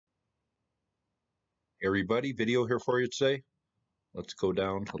Everybody, video here for you today. Let's go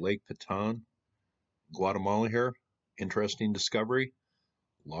down to Lake Peten, Guatemala here. Interesting discovery.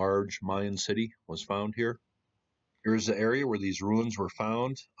 Large Mayan city was found here. Here's the area where these ruins were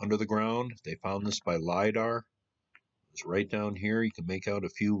found under the ground. They found this by LiDAR. It's right down here. You can make out a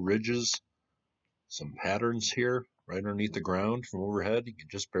few ridges, some patterns here right underneath the ground from overhead. You can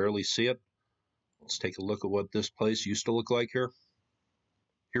just barely see it. Let's take a look at what this place used to look like here.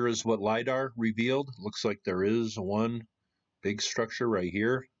 Here is what LiDAR revealed. Looks like there is one big structure right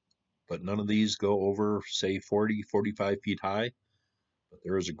here, but none of these go over, say, 40, 45 feet high. But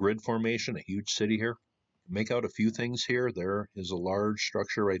there is a grid formation, a huge city here. Make out a few things here. There is a large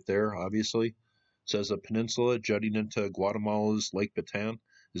structure right there, obviously. It says a peninsula jutting into Guatemala's Lake Peten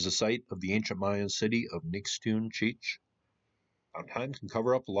is the site of the ancient Mayan city of Nixtun Ch'ich. Time can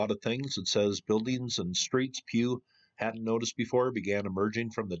cover up a lot of things. It says buildings and streets Pew hadn't noticed before began emerging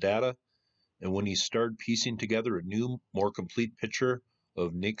from the data. And when he started piecing together a new, more complete picture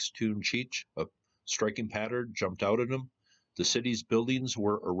of Nixtun Ch'ich, a striking pattern jumped out at him. The city's buildings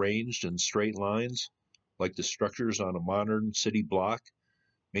were arranged in straight lines, like the structures on a modern city block.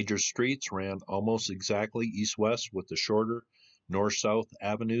 Major streets ran almost exactly east-west with the shorter north-south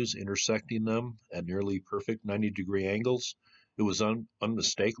avenues intersecting them at nearly perfect 90-degree angles. It was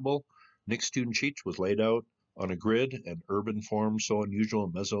unmistakable. Nixtun Ch'ich was laid out on a grid, an urban form so unusual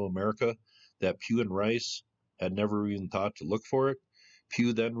in Mesoamerica that Pew and Rice had never even thought to look for it.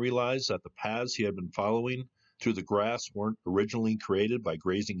 Pew then realized that the paths he had been following through the grass weren't originally created by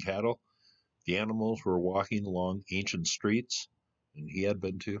grazing cattle. The animals were walking along ancient streets, and he had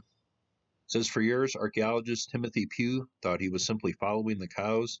been too. It says for years, archaeologist Timothy Pew thought he was simply following the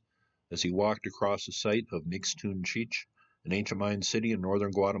cows as he walked across the site of Nixtun Ch'ich, an ancient Mayan city in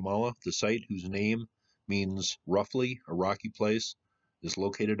northern Guatemala. The site, whose name means roughly a rocky place, is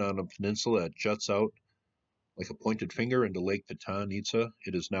located on a peninsula that juts out like a pointed finger into Lake Peten Itza.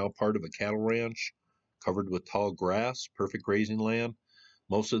 It is now part of a cattle ranch covered with tall grass, perfect grazing land.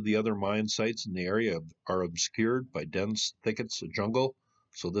 Most of the other Mayan sites in the area are obscured by dense thickets of jungle,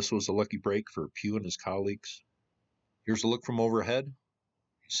 so this was a lucky break for Pew and his colleagues. Here's a look from overhead.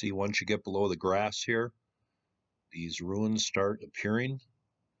 You see once you get below the grass here, these ruins start appearing.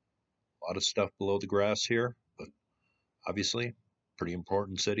 A lot of stuff below the grass here, but obviously, pretty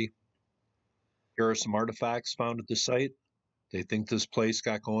important city. Here are some artifacts found at the site. They think this place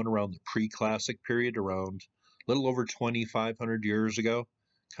got going around the pre-classic period, around a little over 2,500 years ago,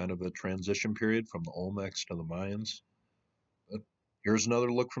 kind of a transition period from the Olmecs to the Mayans. But here's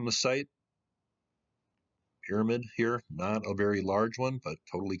another look from the site. Pyramid here, not a very large one, but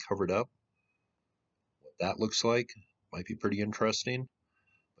totally covered up. What that looks like might be pretty interesting.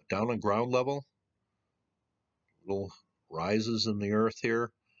 But down on ground level, little rises in the earth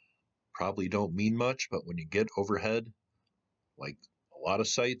here probably don't mean much, but when you get overhead, like a lot of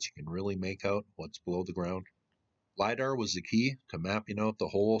sites, you can really make out what's below the ground. LiDAR was the key to mapping out the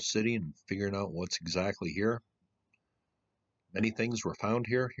whole city and figuring out what's exactly here. Many things were found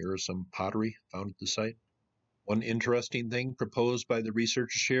here. Here is some pottery found at the site. One interesting thing proposed by the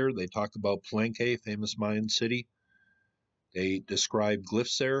researchers here, they talk about Palenque, famous Mayan city. They describe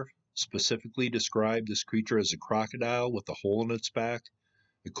glyphs there, specifically describe this creature as a crocodile with a hole in its back.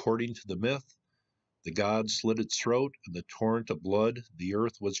 According to the myth, the god slit its throat, and the torrent of blood, the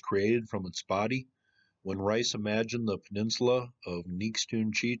earth was created from its body. When Rice imagined the peninsula of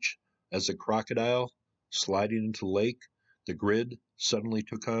Nixtun Ch'ich as a crocodile sliding into the lake, the grid suddenly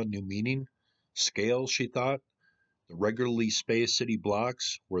took on new meaning. Scales, she thought. The regularly spaced city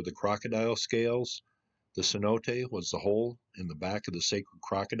blocks were the crocodile scales. The cenote was the hole in the back of the sacred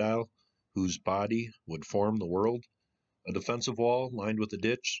crocodile, whose body would form the world. A defensive wall lined with a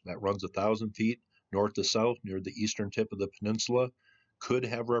ditch that runs 1,000 feet north to south near the eastern tip of the peninsula could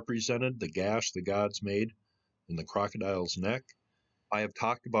have represented the gash the gods made in the crocodile's neck. I have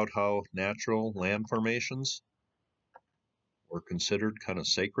talked about how natural land formations were considered kind of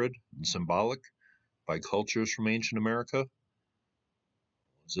sacred and symbolic by cultures from ancient America.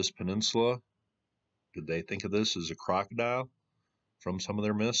 Was this peninsula, did they think of this as a crocodile from some of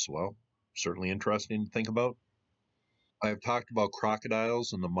their myths? Well, certainly interesting to think about. I have talked about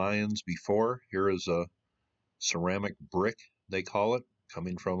crocodiles and the Mayans before. Here is a ceramic brick, they call it,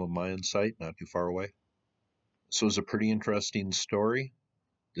 coming from a Mayan site not too far away. This was a pretty interesting story.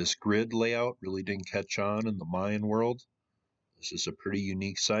 This grid layout really didn't catch on in the Mayan world. This is a pretty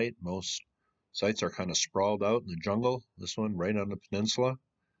unique site. Most sites are kind of sprawled out in the jungle. This one right on the peninsula.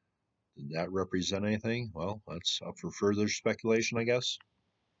 Did that represent anything? Well, that's up for further speculation, I guess.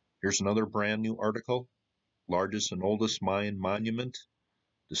 Here's another brand new article. Largest and oldest Mayan monument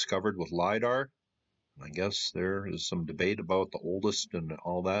discovered with LiDAR. I guess there is some debate about the oldest and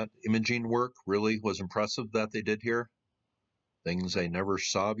all that. Imaging work really was impressive that they did here. Things I never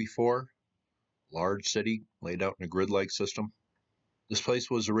saw before. Large city laid out in a grid-like system. This place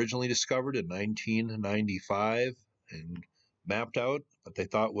was originally discovered in 1995 and mapped out, but they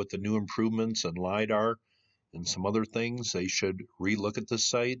thought with the new improvements in LiDAR and some other things, they should relook at this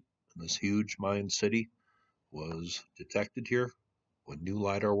site. And this huge Mayan city was detected here when new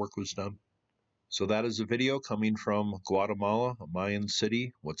LiDAR work was done. So that is a video coming from Guatemala, a Mayan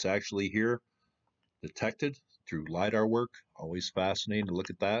city. What's actually here detected through LiDAR work. Always fascinating to look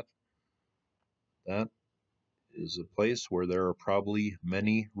at that. That is a place where there are probably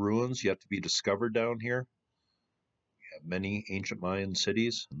many ruins yet to be discovered down here. We have many ancient Mayan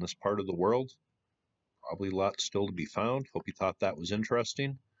cities in this part of the world. Probably a lot still to be found. Hope you thought that was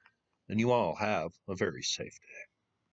interesting. And you all have a very safe day.